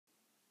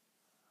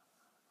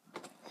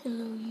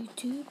Hello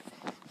YouTube,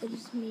 it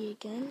is me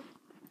again,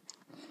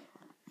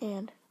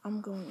 and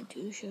I'm going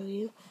to show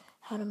you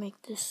how to make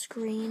this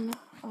screen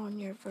on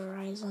your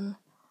Verizon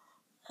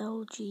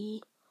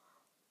LG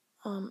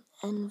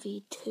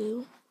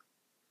ENV2.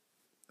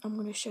 I'm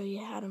going to show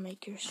you how to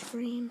make your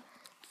screen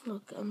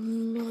look a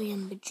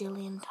million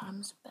bajillion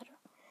times better.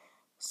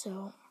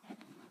 So,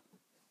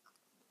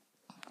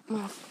 I'm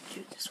going to have to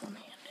do this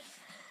one-handed.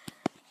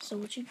 So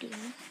what you do,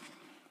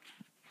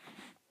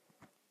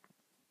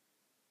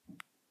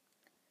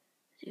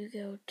 you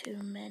go to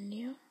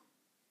Menu,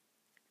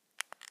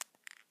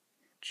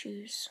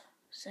 choose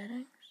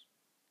Settings,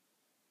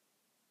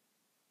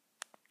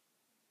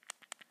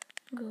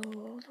 go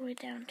all the way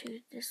down to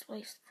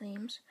Display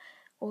Themes,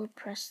 or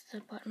press the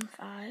button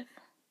 5,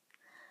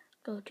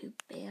 go to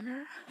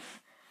Banner,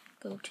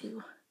 go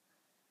to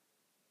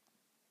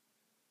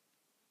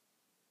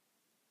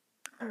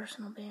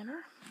Personal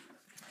Banner,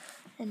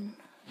 and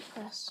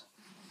press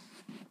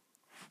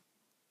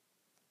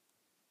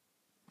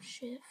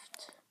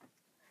Shift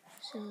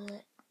so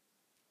that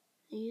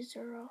these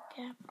are all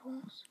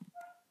capitals,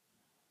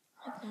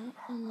 like that,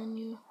 and then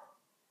you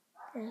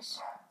press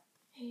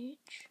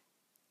H,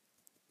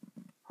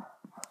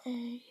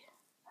 A,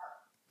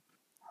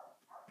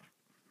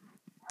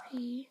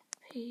 P,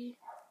 P,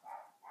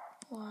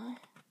 Y,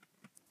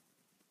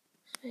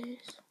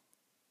 space,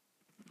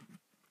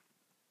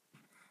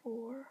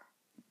 4,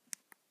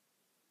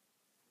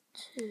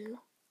 2,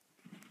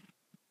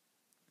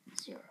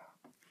 0.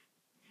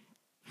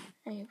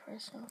 And you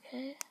press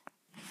OK.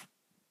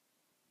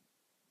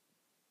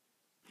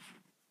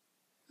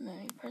 And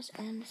then you press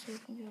End so you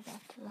can go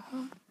back to the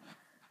home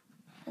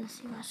and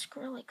see my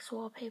Skrillex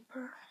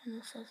wallpaper, and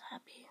it says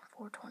Happy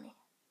 420.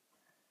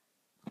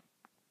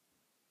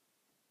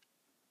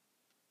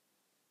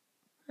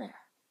 There.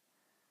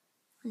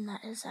 And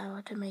that is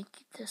how to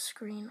make the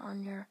screen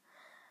on your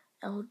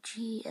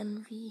LG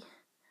ENV2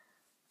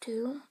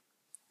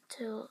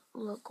 to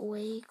look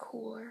way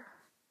cooler.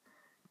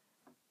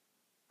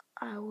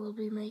 I will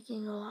be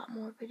making a lot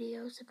more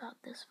videos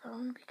about this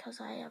phone because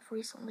I have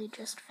recently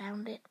just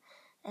found it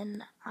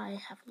and I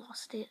have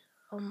lost it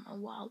a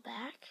while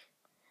back,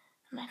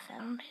 and I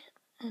found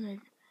it in a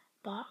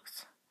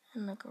box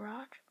in the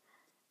garage,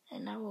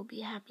 and I will be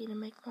happy to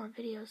make more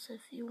videos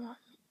if you want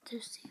to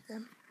see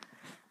them.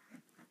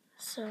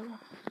 So,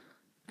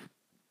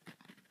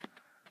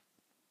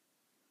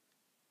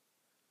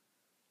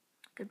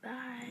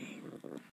 goodbye.